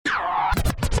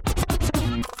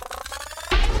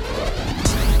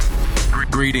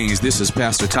Greetings, this is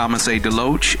Pastor Thomas A.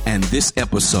 DeLoach, and this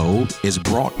episode is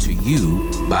brought to you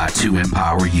by To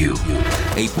Empower You,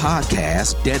 a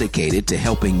podcast dedicated to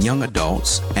helping young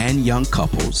adults and young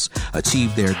couples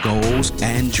achieve their goals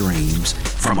and dreams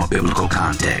from a biblical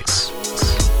context.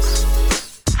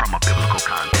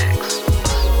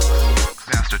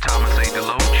 Pastor Thomas A.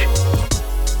 DeLoach.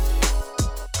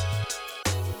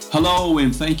 Hello,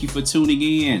 and thank you for tuning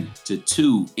in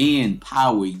to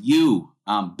Empower You.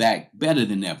 I'm back better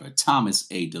than ever, Thomas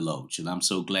A. DeLoach, and I'm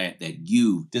so glad that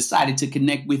you decided to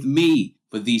connect with me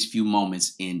for these few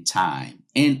moments in time.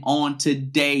 And on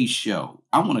today's show,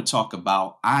 I want to talk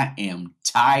about I am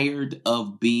tired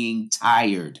of being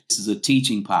tired. This is a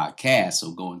teaching podcast,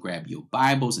 so go and grab your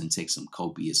Bibles and take some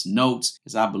copious notes,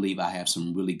 because I believe I have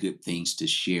some really good things to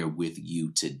share with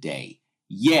you today.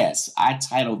 Yes, I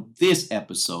titled this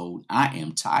episode, I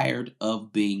am tired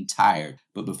of being tired.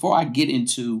 But before I get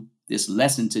into this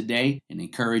lesson today, an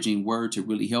encouraging word to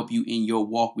really help you in your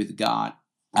walk with God,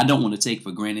 I don't want to take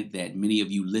for granted that many of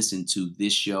you listen to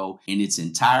this show in its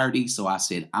entirety. So I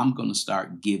said, I'm going to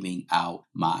start giving out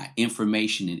my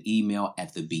information and email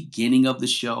at the beginning of the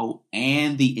show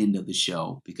and the end of the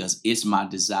show, because it's my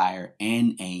desire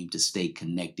and aim to stay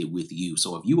connected with you.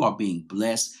 So if you are being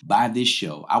blessed by this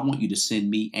show, I want you to send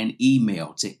me an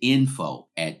email to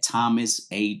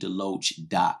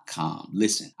info@thomasadeloach.com.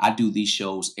 Listen, I do these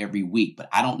shows every week, but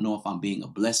I don't know if I'm being a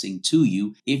blessing to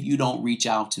you if you don't reach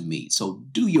out to me. So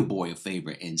do your boy a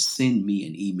favor and send me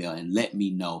an email and let me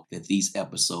know that these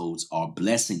episodes are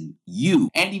blessing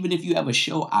you. And even if you have a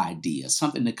show idea,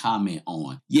 something to comment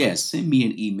on, yes, send me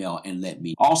an email and let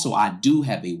me. Also, I do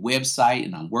have a website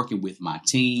and I'm working with my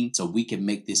team so we can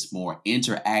make this more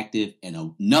interactive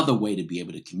and another way to be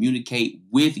able to communicate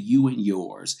with you and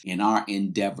yours in our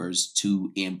endeavors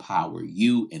to empower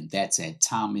you. And that's at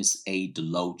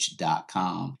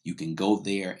thomasadeloach.com. You can go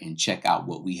there and check out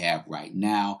what we have right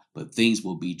now, but things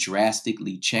will be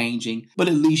drastically changing. But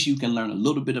at least you can learn a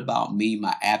little bit about me,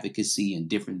 my advocacy, and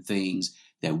different things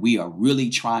that we are really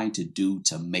trying to do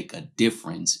to make a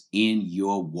difference in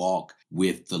your walk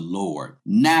with the Lord.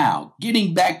 Now,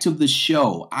 getting back to the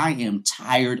show, I am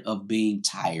tired of being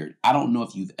tired. I don't know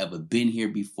if you've ever been here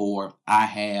before. I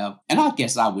have, and I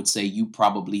guess I would say you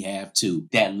probably have too,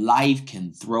 that life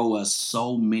can throw us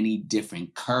so many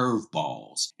different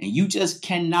curveballs, and you just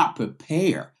cannot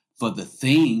prepare for the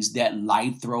things that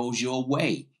life throws your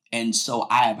way. And so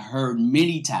I have heard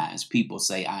many times people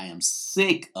say, I am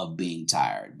sick of being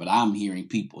tired. But I'm hearing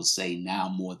people say now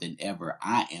more than ever,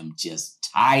 I am just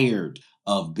tired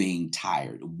of being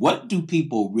tired. What do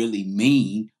people really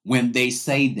mean when they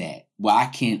say that? Well, I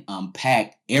can't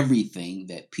unpack everything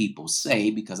that people say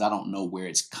because I don't know where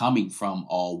it's coming from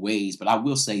always. But I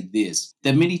will say this,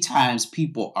 that many times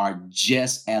people are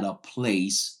just at a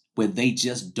place where they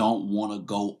just don't want to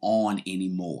go on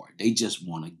anymore. They just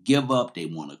want to give up. They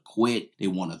want to quit. They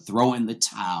want to throw in the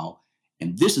towel.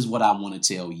 And this is what I want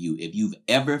to tell you. If you've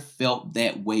ever felt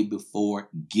that way before,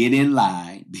 get in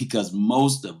line, because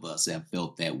most of us have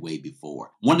felt that way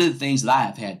before. One of the things that I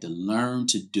have had to learn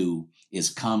to do is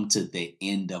come to the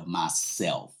end of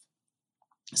myself.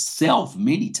 Self,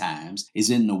 many times, is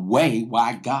in the way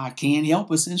why God can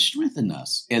help us and strengthen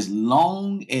us. As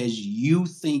long as you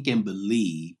think and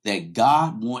believe that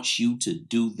God wants you to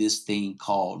do this thing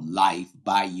called life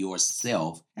by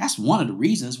yourself, that's one of the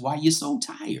reasons why you're so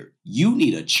tired. You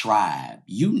need a tribe.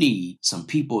 You need some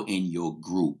people in your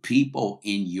group, people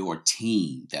in your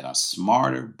team that are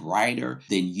smarter, brighter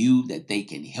than you, that they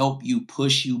can help you,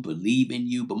 push you, believe in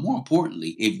you. But more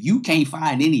importantly, if you can't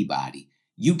find anybody,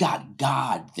 you got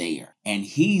God there, and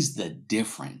He's the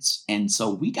difference. And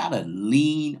so we got to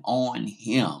lean on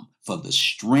Him for the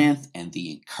strength and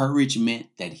the encouragement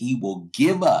that He will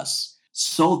give us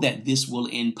so that this will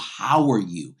empower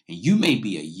you. And you may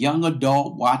be a young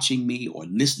adult watching me or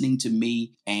listening to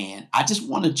me, and I just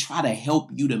want to try to help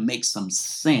you to make some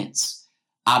sense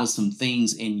out of some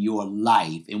things in your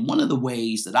life. And one of the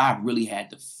ways that I've really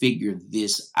had to figure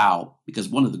this out, because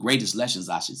one of the greatest lessons,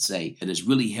 I should say, that has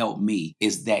really helped me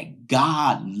is that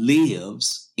God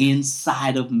lives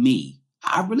inside of me.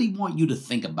 I really want you to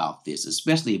think about this,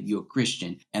 especially if you're a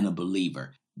Christian and a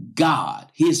believer.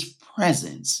 God, His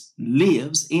presence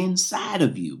lives inside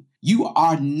of you. You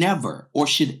are never or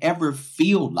should ever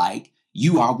feel like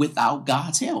you are without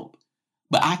God's help.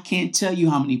 But I can't tell you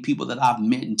how many people that I've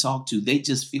met and talked to, they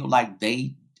just feel like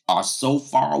they are so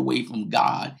far away from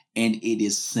God, and it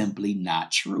is simply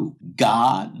not true.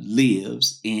 God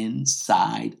lives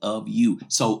inside of you.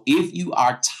 So if you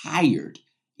are tired,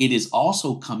 it is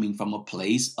also coming from a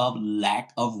place of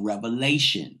lack of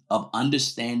revelation, of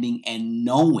understanding and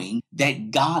knowing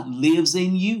that God lives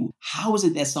in you. How is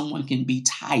it that someone can be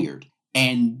tired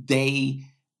and they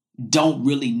don't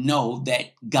really know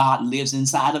that God lives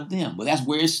inside of them? Well, that's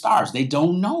where it starts. They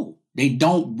don't know. They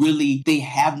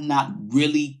have not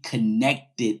really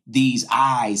connected these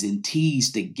I's and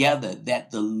T's together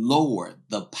that the Lord,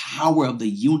 the power of the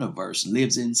universe,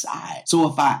 lives inside.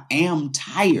 So if I am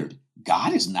tired,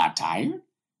 God is not tired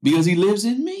because he lives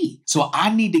in me. So I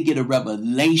need to get a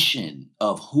revelation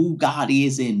of who God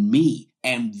is in me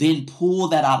and then pull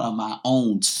that out of my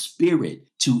own spirit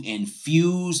to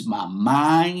infuse my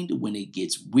mind when it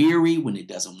gets weary, when it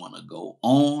doesn't want to go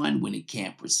on, when it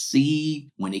can't perceive,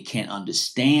 when it can't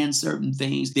understand certain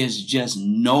things. There's just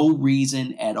no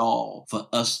reason at all for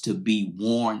us to be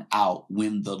worn out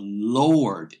when the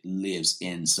Lord lives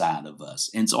inside of us.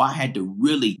 And so I had to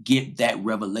really get that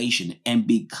revelation. And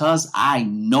because I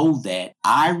know that,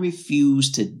 I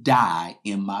refuse to die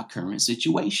in my current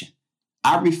situation.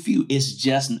 I refuse. It's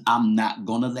just, I'm not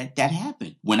going to let that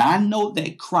happen. When I know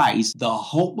that Christ, the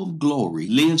hope of glory,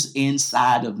 lives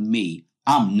inside of me,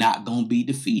 I'm not going to be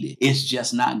defeated. It's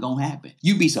just not going to happen.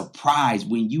 You'd be surprised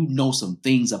when you know some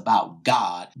things about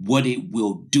God, what it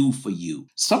will do for you.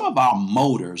 Some of our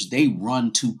motors, they run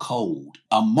too cold.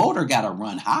 A motor got to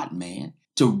run hot, man.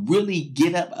 To really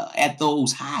get up at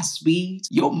those high speeds,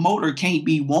 your motor can't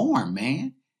be warm,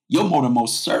 man. Your motor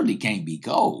most certainly can't be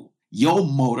cold. Your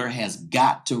motor has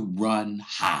got to run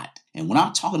hot. And when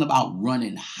I'm talking about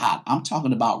running hot, I'm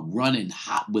talking about running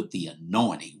hot with the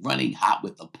anointing, running hot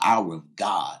with the power of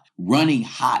God, running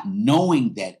hot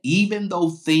knowing that even though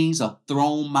things are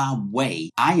thrown my way,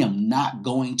 I am not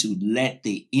going to let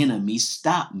the enemy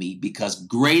stop me, because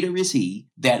greater is he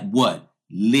that what?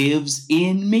 Lives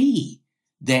in me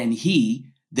than he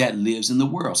that lives in the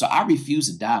world. So I refuse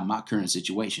to die in my current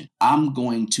situation. I'm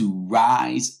going to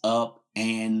rise up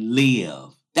and live.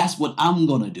 That's what I'm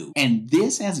going to do. And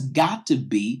this has got to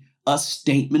be a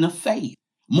statement of faith.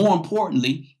 More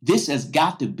importantly, this has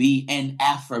got to be an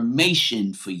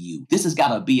affirmation for you. This has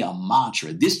got to be a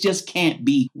mantra. This just can't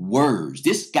be words.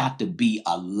 This got to be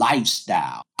a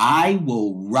lifestyle. I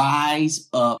will rise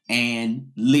up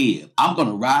and live. I'm going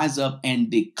to rise up and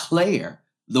declare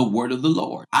the word of the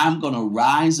Lord. I'm going to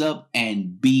rise up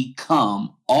and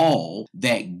become all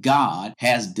that God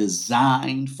has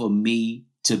designed for me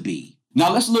to be.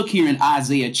 Now let's look here in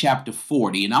Isaiah chapter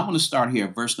 40, and I want to start here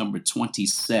at verse number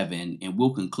 27, and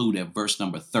we'll conclude at verse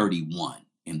number 31.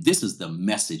 And this is the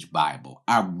Message Bible.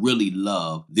 I really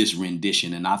love this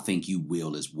rendition, and I think you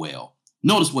will as well.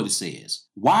 Notice what it says.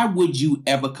 Why would you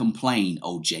ever complain,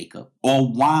 O Jacob, or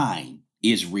whine,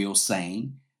 Israel,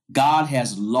 saying, God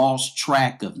has lost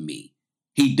track of me.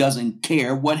 He doesn't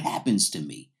care what happens to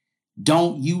me.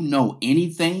 Don't you know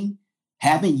anything?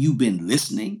 Haven't you been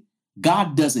listening?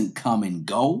 God doesn't come and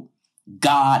go.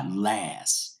 God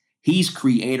lasts. He's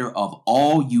creator of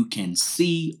all you can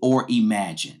see or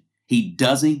imagine. He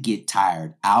doesn't get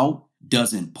tired out,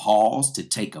 doesn't pause to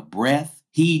take a breath.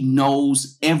 He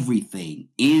knows everything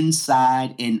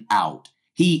inside and out.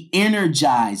 He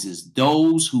energizes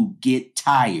those who get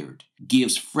tired,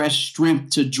 gives fresh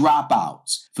strength to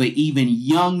dropouts, for even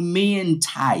young men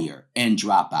tire and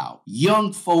drop out.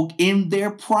 Young folk in their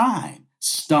prime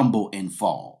stumble and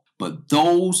fall. But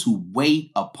those who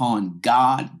wait upon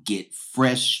God get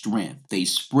fresh strength. They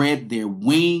spread their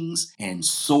wings and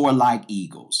soar like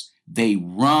eagles. They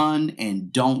run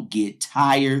and don't get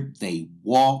tired. They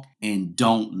walk and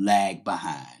don't lag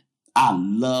behind. I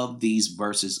love these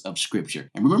verses of scripture.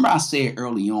 And remember, I said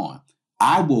early on,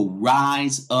 I will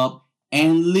rise up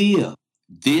and live.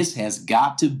 This has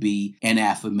got to be an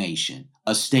affirmation,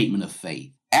 a statement of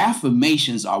faith.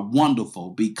 Affirmations are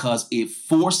wonderful because it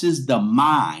forces the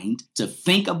mind to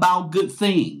think about good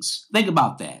things. Think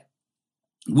about that.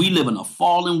 We live in a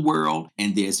fallen world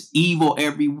and there's evil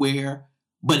everywhere,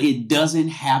 but it doesn't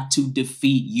have to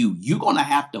defeat you. You're going to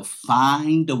have to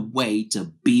find a way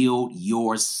to build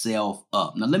yourself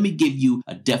up. Now, let me give you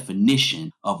a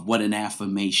definition of what an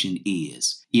affirmation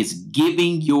is. It's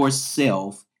giving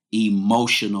yourself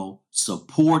emotional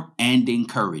support and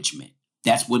encouragement.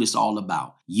 That's what it's all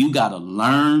about. You got to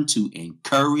learn to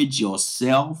encourage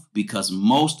yourself, because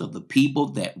most of the people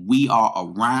that we are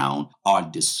around are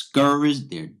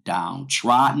discouraged. They're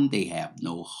downtrodden. They have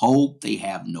no hope. They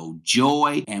have no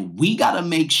joy. And we got to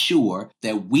make sure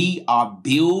that we are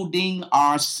building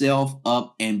ourselves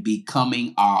up and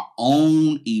becoming our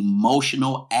own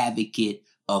emotional advocate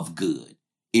of good.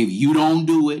 If you don't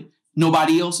do it,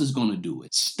 nobody else is going to do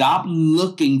it. Stop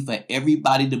looking for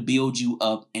everybody to build you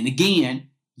up. And again,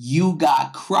 You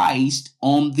got Christ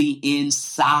on the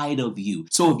inside of you.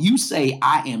 So if you say,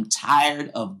 I am tired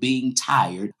of being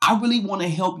tired, I really want to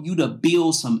help you to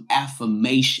build some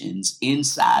affirmations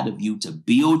inside of you to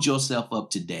build yourself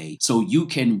up today so you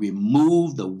can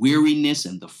remove the weariness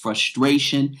and the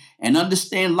frustration and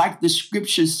understand, like the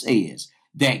scripture says,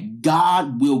 that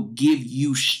God will give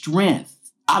you strength.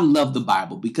 I love the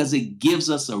Bible because it gives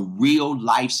us a real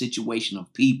life situation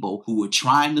of people who were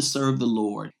trying to serve the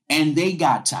Lord and they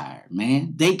got tired,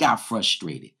 man. They got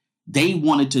frustrated. They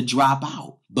wanted to drop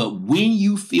out. But when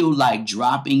you feel like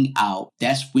dropping out,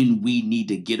 that's when we need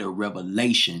to get a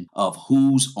revelation of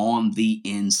who's on the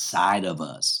inside of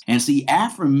us. And see,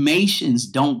 affirmations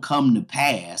don't come to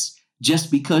pass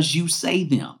just because you say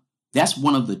them. That's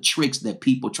one of the tricks that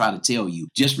people try to tell you.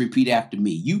 Just repeat after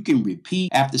me. You can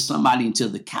repeat after somebody until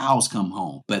the cows come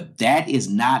home, but that is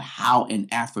not how an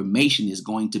affirmation is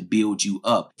going to build you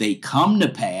up. They come to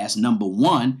pass, number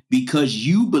one, because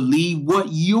you believe what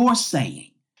you're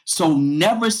saying. So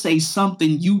never say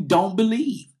something you don't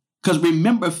believe. Because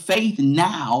remember, faith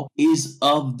now is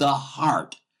of the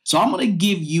heart. So I'm going to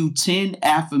give you 10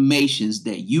 affirmations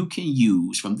that you can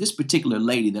use from this particular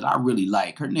lady that I really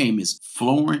like. Her name is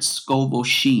Florence Scovel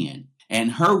Shinn,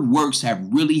 and her works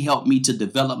have really helped me to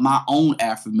develop my own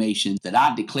affirmations that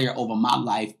I declare over my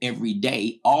life every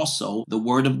day. Also, the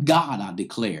word of God I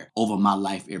declare over my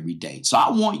life every day. So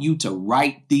I want you to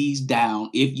write these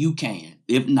down if you can.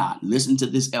 If not, listen to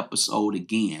this episode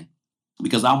again,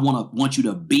 because I want you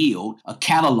to build a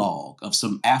catalog of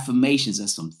some affirmations and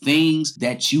some things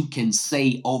that you can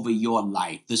say over your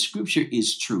life. The scripture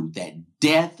is true that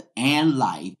death and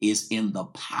life is in the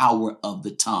power of the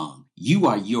tongue. You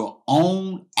are your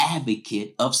own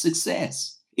advocate of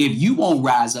success. If you won't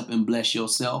rise up and bless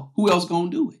yourself, who else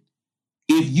gonna do it?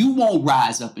 If you won't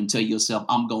rise up and tell yourself,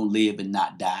 I'm gonna live and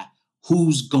not die,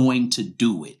 who's going to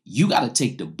do it? You got to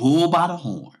take the bull by the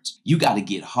horns. You got to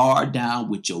get hard down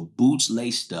with your boots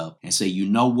laced up and say, you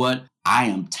know what? I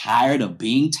am tired of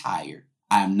being tired.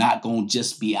 I am not going to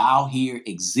just be out here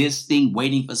existing,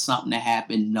 waiting for something to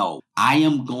happen. No, I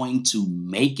am going to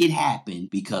make it happen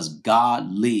because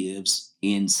God lives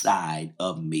inside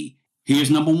of me. Here's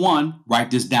number one.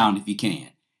 Write this down if you can.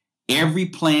 Every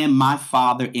plan my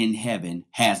Father in heaven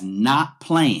has not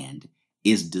planned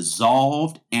is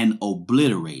dissolved and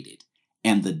obliterated,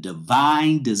 and the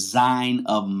divine design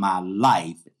of my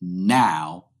life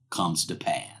now comes to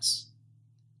pass.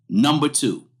 Number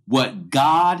two, what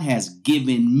God has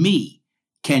given me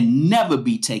can never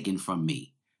be taken from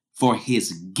me, for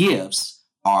his gifts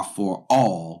are for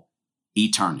all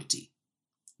eternity.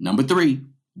 Number three,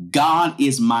 God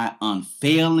is my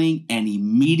unfailing and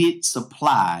immediate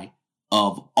supply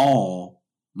of all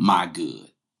my good.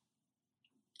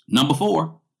 Number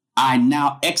four, I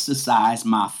now exercise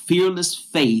my fearless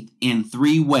faith in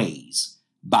three ways: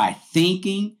 by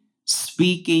thinking,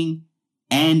 speaking,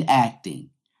 and acting.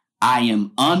 I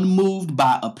am unmoved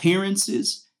by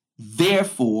appearances,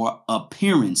 therefore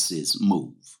appearances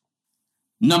move.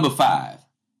 Number five,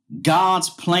 God's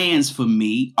plans for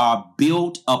me are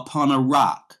built upon a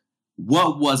rock.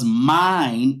 What was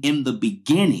mine in the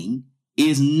beginning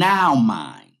is now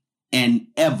mine and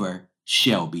ever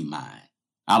shall be mine.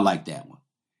 I like that one.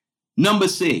 Number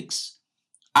six,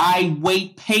 I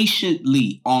wait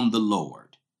patiently on the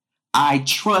Lord. I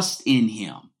trust in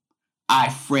him. I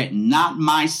fret not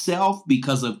myself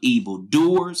because of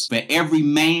evildoers, for every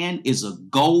man is a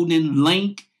golden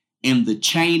link in the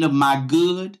chain of my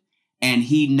good, and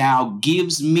he now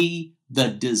gives me the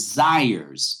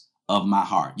desires of my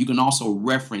heart. You can also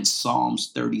reference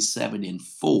Psalms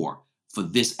 37:4 for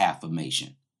this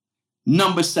affirmation.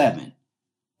 Number seven,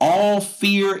 all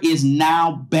fear is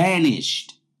now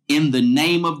banished in the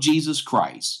name of Jesus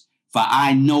Christ, for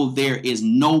I know there is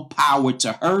no power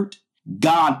to hurt.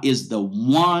 God is the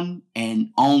one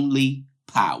and only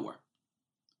power.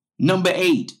 Number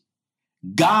eight,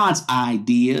 God's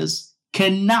ideas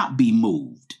cannot be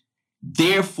moved.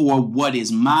 Therefore, what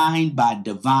is mine by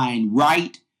divine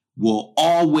right will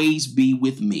always be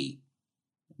with me.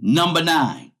 Number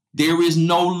nine, there is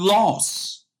no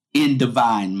loss in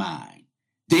divine mind.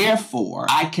 Therefore,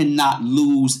 I cannot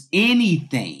lose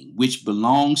anything which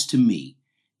belongs to me.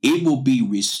 It will be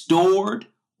restored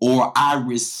or I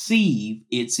receive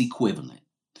its equivalent.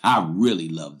 I really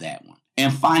love that one.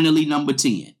 And finally, number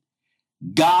 10,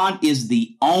 God is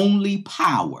the only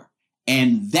power,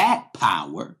 and that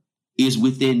power is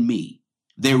within me.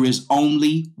 There is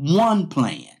only one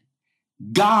plan,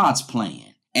 God's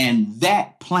plan, and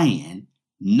that plan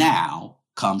now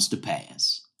comes to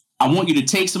pass. I want you to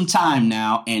take some time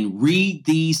now and read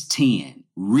these 10,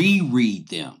 reread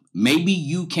them, Maybe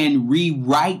you can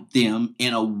rewrite them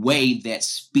in a way that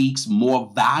speaks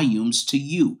more volumes to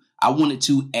you. I wanted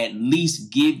to at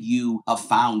least give you a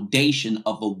foundation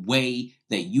of a way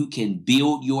that you can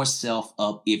build yourself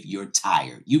up if you're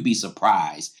tired. You'd be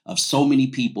surprised of so many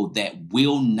people that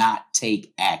will not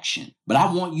take action. But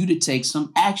I want you to take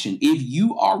some action. If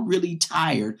you are really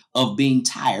tired of being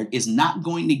tired, it's not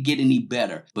going to get any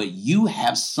better. But you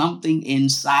have something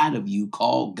inside of you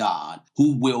called God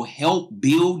who will help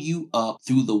build you up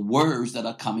through the words that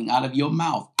are coming out of your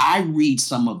mouth. I read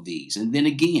some of these, and then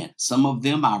again, some of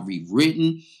them I've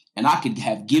rewritten. And I could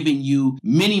have given you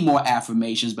many more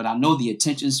affirmations, but I know the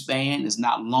attention span is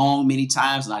not long many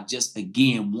times. And I just,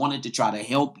 again, wanted to try to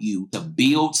help you to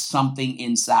build something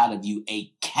inside of you, a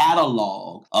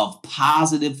catalog of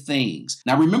positive things.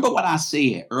 Now, remember what I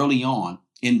said early on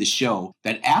in the show,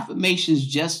 that affirmations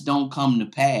just don't come to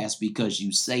pass because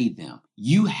you say them.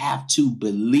 You have to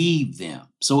believe them.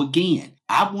 So again,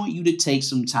 I want you to take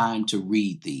some time to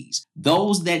read these.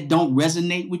 Those that don't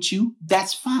resonate with you,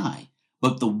 that's fine.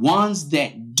 But the ones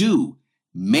that do,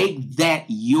 make that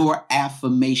your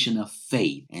affirmation of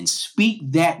faith and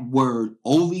speak that word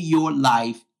over your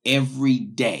life every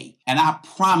day. And I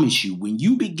promise you, when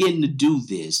you begin to do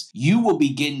this, you will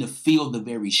begin to feel the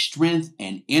very strength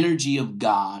and energy of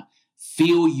God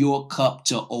fill your cup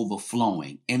to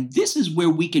overflowing. And this is where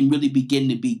we can really begin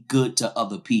to be good to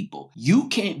other people. You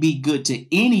can't be good to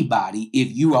anybody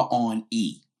if you are on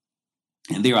E.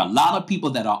 And there are a lot of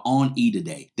people that are on E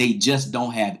today. They just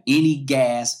don't have any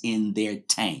gas in their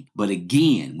tank. But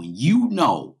again, when you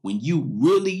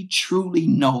really truly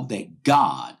know that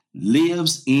God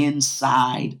lives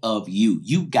inside of you,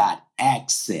 you got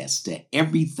access to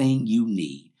everything you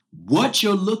need. What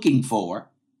you're looking for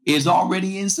is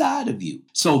already inside of you.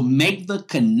 So make the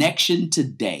connection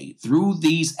today through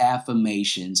these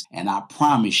affirmations, and I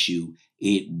promise you,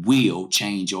 it will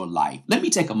change your life. Let me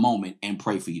take a moment and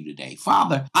pray for you today.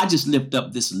 Father, I just lift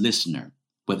up this listener,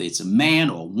 whether it's a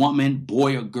man or a woman,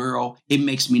 boy or girl, it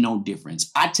makes me no difference.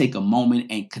 I take a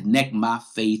moment and connect my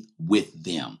faith with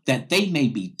them, that they may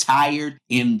be tired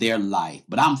in their life.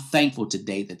 But I'm thankful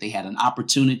today that they had an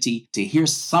opportunity to hear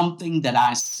something that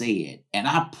I said. And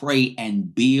I pray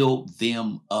and build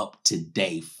them up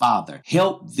today. Father,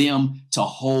 help them to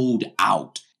hold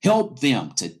out. Help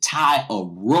them to tie a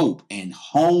rope and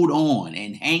hold on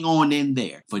and hang on in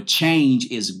there, for change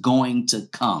is going to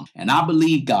come. And I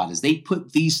believe, God, as they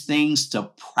put these things to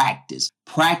practice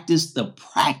the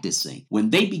practicing. When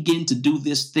they begin to do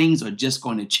this, things are just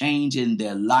going to change in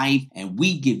their life. And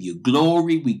we give you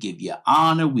glory, we give you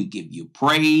honor, we give you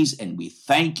praise, and we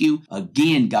thank you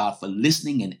again, God, for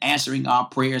listening and answering our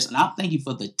prayers. And I thank you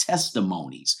for the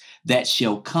testimonies that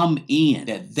shall come in,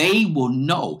 that they will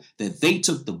know that they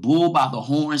took the bull by the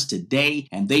horns today,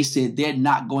 and they said they're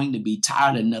not going to be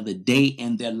tired another day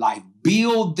in their life.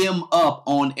 Build them up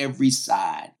on every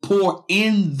side. Pour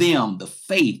in them the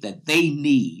faith that they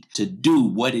need to do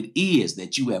what it is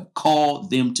that you have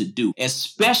called them to do,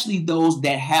 especially those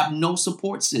that have no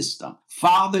support system.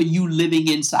 Father, you living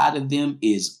inside of them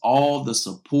is all the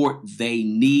support they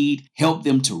need. Help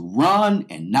them to run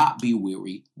and not be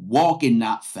weary, walk and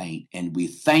not faint. And we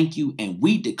thank you and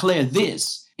we declare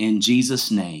this in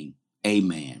Jesus' name.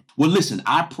 Amen. Well, listen,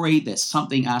 I pray that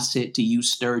something I said to you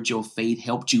stirred your faith,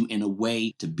 helped you in a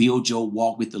way to build your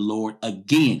walk with the Lord.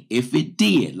 Again, if it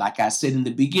did, like I said in the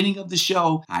beginning of the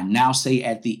show, I now say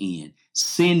at the end,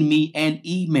 send me an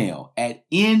email at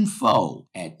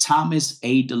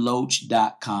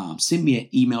info@thomasadeloach.com. Send me an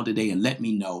email today and let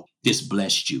me know this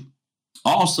blessed you.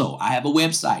 Also, I have a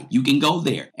website. You can go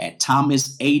there at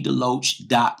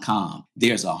thomasadeloach.com.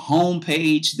 There's a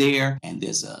homepage there and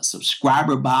there's a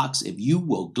subscriber box. If you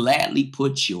will gladly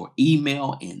put your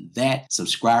email in that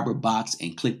subscriber box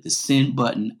and click the send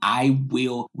button, I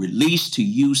will release to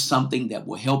you something that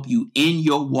will help you in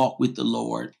your walk with the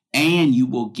Lord. And you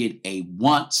will get a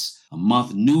once a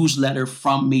month newsletter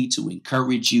from me to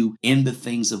encourage you in the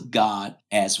things of God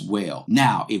as well.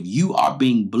 Now, if you are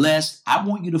being blessed, I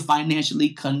want you to financially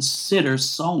consider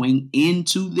sowing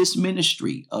into this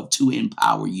ministry of To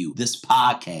Empower You, this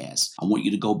podcast. I want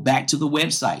you to go back to the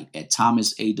website at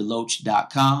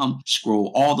thomasadeloach.com,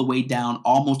 scroll all the way down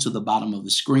almost to the bottom of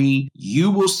the screen.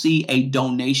 You will see a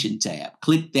donation tab.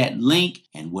 Click that link,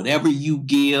 and whatever you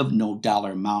give, no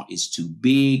dollar amount is too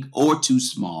big or too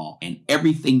small, and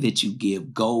everything that you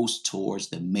give goes towards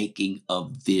the making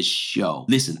of this show.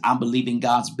 Listen, I'm believing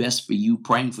God's best for you,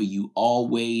 praying for you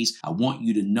always. I want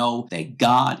you to know that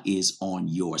God is on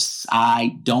your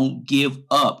side. Don't give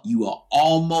up. You are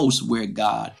almost where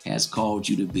God has called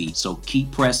you to be. So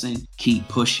keep pressing, keep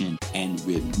pushing, and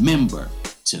remember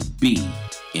to be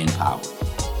empowered.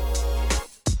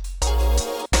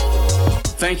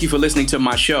 Thank you for listening to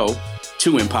my show,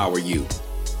 To Empower You.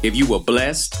 If you were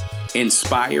blessed,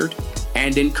 inspired,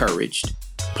 and encouraged,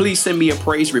 please send me a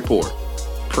praise report,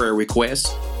 prayer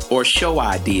requests, or show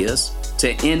ideas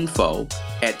to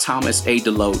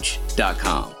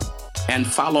info@thomasadeloach.com. And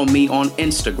follow me on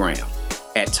Instagram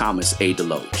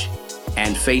 @ThomasADeloach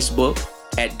and Facebook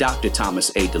 @Dr.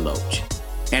 Thomas A. Deloach.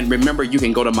 And remember, you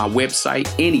can go to my website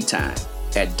anytime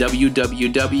at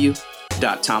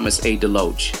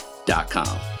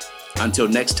www.thomasadeloach.com. Until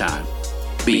next time,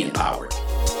 be empowered.